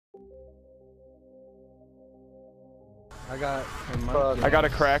I got a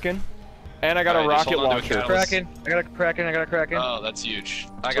Kraken. And I got a rocket launcher. I got a Kraken. Oh, that's huge.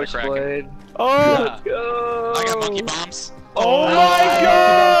 I got a Kraken. Blade. Oh! Let's go! I got monkey bombs. Oh my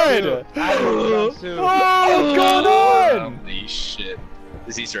god! Oh god! Holy shit.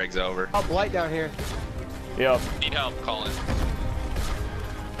 This Easter egg's over. Oh, blight down here. Yep. Need help, call in.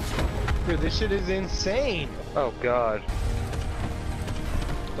 Dude, this shit is insane. Oh god.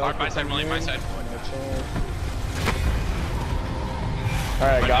 My side, William, my side.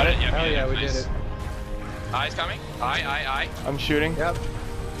 Alright, got it? Hell yeah, we did it. Eye's coming. Eye. I'm shooting. Yep.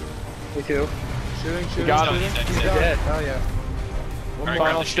 Me too. Shooting. Got him. He's dead. Hell yeah. Alright,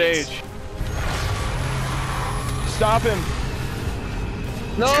 Final grab the sheets. stage. Stop him.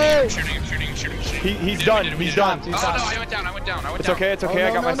 No! Shooting. He's done. He's done. Oh no, I went down. It's okay. It's okay.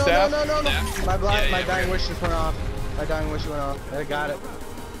 I got my staff. No. Yeah. My dying wish just went off. I got it.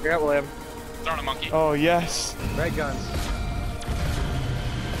 I got William. Throwing a monkey. Oh yes. Red guns.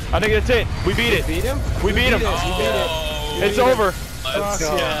 I think that's it. We beat it. Beat him? We beat him. Oh, It's over. let's Fuck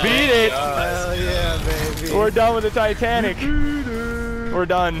go. yeah. Beat it. Hell yeah, baby. We're done with the Titanic. We're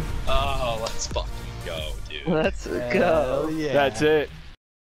done. Oh, let's fucking go, dude. Let's Hell go. yeah. That's it.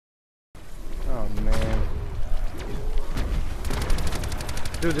 Oh man.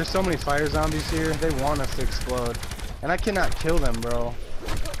 Dude, there's so many fire zombies here. They want us to explode. And I cannot kill them, bro.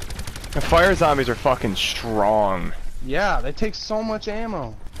 The fire zombies are fucking strong. Yeah, they take so much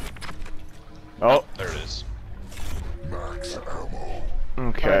ammo. Oh. There it is. Okay. Alright, so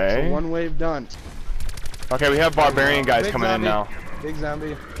one wave done. Okay, we have barbarian guys Big coming zombie. in now. Big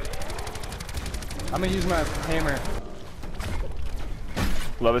zombie. I'm gonna use my hammer.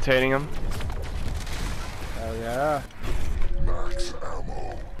 Levitating him. Oh yeah.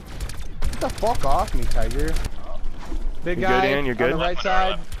 Get the fuck off me, Tiger. Big You guy good, Ian? You're good? on the right Left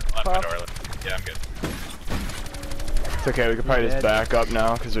side. my Puff. door. Yeah, I'm good. It's okay, we could probably just Dead. back up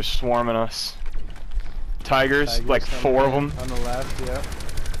now because they're swarming us. Tigers, like coming 4 of in them. on the left. Yep.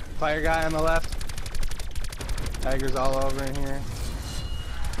 Fire guy on the left. Tigers all over in here.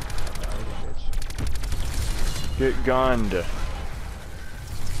 Get gunned.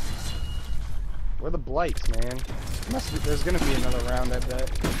 Where are the blights, man? There's gonna be another round, I bet.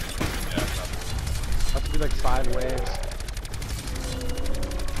 Yeah, Have to be like 5 waves.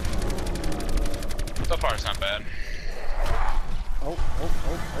 so far it's not bad. Oh.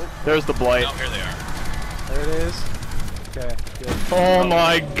 There's the blight. Oh, here they are. There it is. Okay, good. Oh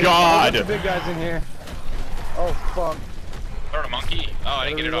my There's a god! bunch of big guys in here. Oh fuck. Throwing a monkey. Oh, I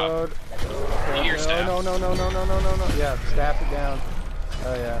didn't get it off. Okay, Your staff. No. Yeah, staff it down.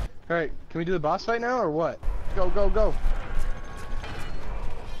 Oh yeah. Alright, can we do the boss fight now or what? Go.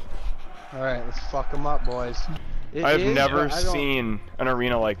 Alright, let's fuck them up, boys. I've never seen an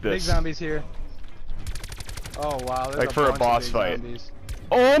arena like Big this. zombies here. Oh wow, there's Like for a bunch of boss big fight. zombies.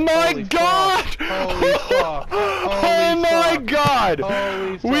 Oh my Holy god! fuck. Holy fuck. Oh my fuck. god!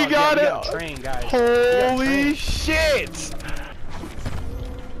 Holy fuck. We got yeah, it! we got train, guys. Holy shit!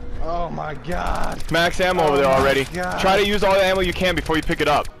 Oh my god. Max ammo over there Oh my already. God. Try to use all the ammo you can before you pick it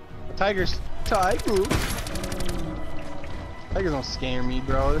up. Tigers don't scare me,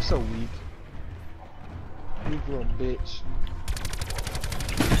 bro. They're so weak. Weak little bitch.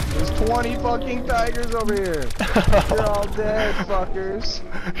 There's 20 fucking tigers over here. You're all dead, fuckers.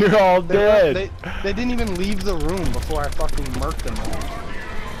 You're all dead. They didn't even leave the room before I fucking murked them all.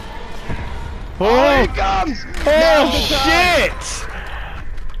 Oh, Here he comes! oh Now's the time! shit!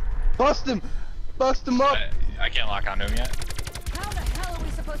 Bust him! Bust him up! I can't lock onto him yet. How the hell are we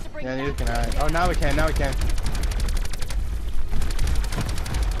supposed to bring Yeah, it neither back? can I. Oh, now we can,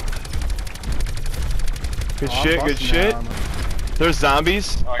 Good Oh, I'm shit, good busting shit. that armor. There's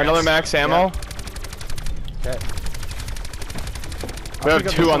zombies. Oh, I got Another some. max ammo. Okay. We I'll have pick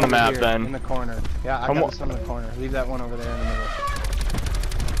up 2 this on the one over map here, then. In the corner. Yeah, I Come got on. this one in the corner. Leave that one over there in the middle.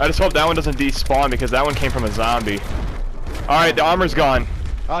 I just hope that one doesn't despawn because that one came from a zombie. Alright, the armor's gone.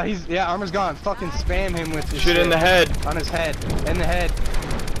 Oh, armor's gone. Fucking spam him with this Shit in the head. On his head. In the head.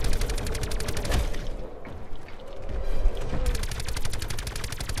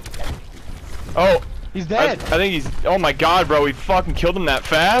 Oh, He's I dead. think he's. Oh my god, bro, we fucking killed him that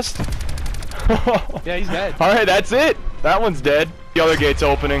fast? Yeah, he's dead. Alright, that's it. That one's dead. The other gate's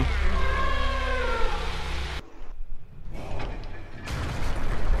opening.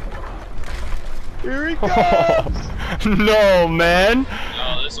 Here he comes. No, man.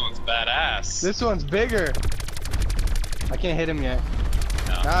 Oh, this one's badass. This one's bigger. I can't hit him yet.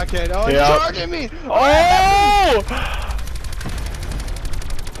 No. Okay. Oh, he's Yep. charging me. Oh!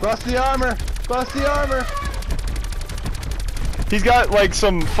 Bust the armor. Bust the armor. He's got like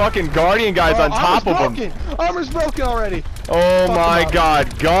some fucking guardian guys on top of him. him. Armor's broken already. Oh Fuck my him up.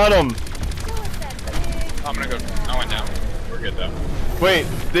 god, got him. I'm gonna go. I went down. We're good though. Wait,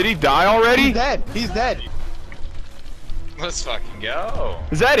 did he die already? He's dead. He's dead. Let's fucking go.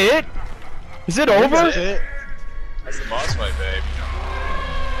 Is that it? Is it over? That's it. That's the boss fight, babe.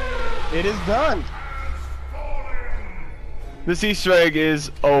 It is done. This Easter egg is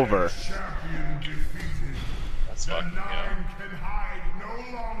over. Let's fucking go.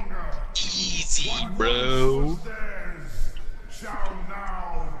 Easy, bro.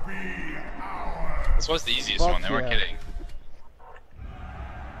 This was the easiest Fuck one. They weren't yeah. kidding.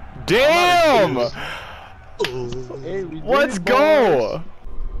 Damn! Hey, we did Let's it, go!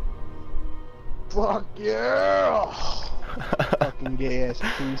 boys. Fuck yeah! Fucking gay ass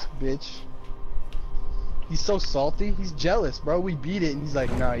priest, bitch. He's so salty. He's jealous, bro. We beat it, and he's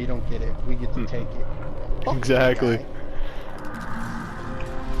like, "Nah, you don't get it. We get to take it." Fuck Exactly. that guy.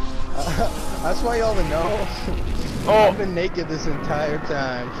 That's why y'all know. I've been naked this entire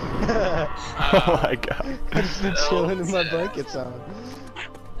time. Oh my god. I've just been chilling in my blankets on.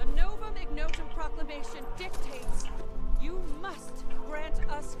 The Novum Ignotum Proclamation dictates you must grant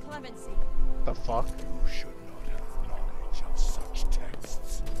us clemency. The fuck? You should not have knowledge of such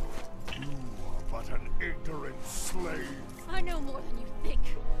texts. You are but an ignorant slave. I know more than you think,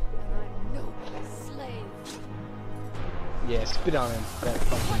 and I'm no slave. Yeah, spit on him. That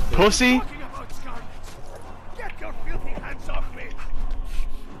fucking bitch. Pussy? Talking about Scarlet. Get your filthy hands off me.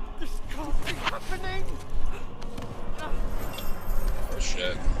 This can't be happening. Oh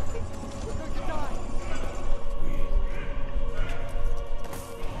shit. We're going to die.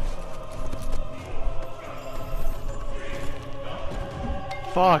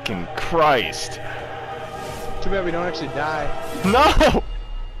 Fucking Christ. Too bad we don't actually die. No!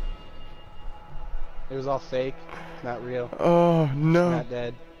 It was all fake. Not real. Oh no. Not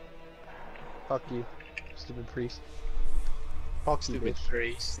dead. Fuck you, stupid priest. Fuck you, bitch.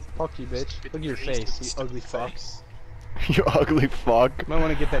 priest. Fuck you, bitch. Look at your face, you ugly fuck. You ugly fuck. Might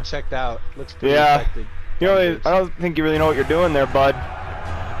want to get that checked out. Looks pretty Yeah. infected. You know, I don't think you really know what you're doing there, bud.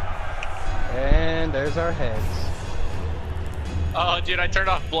 And there's our heads. Oh, dude, I turned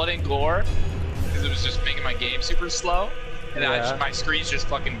off Blood and Gore because it was just making my game super slow, and Yeah. my screen's just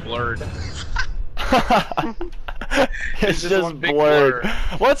fucking blurred. It's just just one big blurred. blur.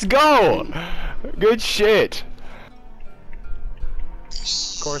 Let's go! Good shit.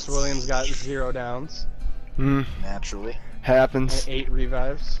 Of course, Williams got 0 downs Hmm. Naturally. and Happens. 8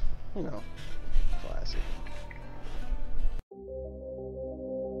 revives. You know.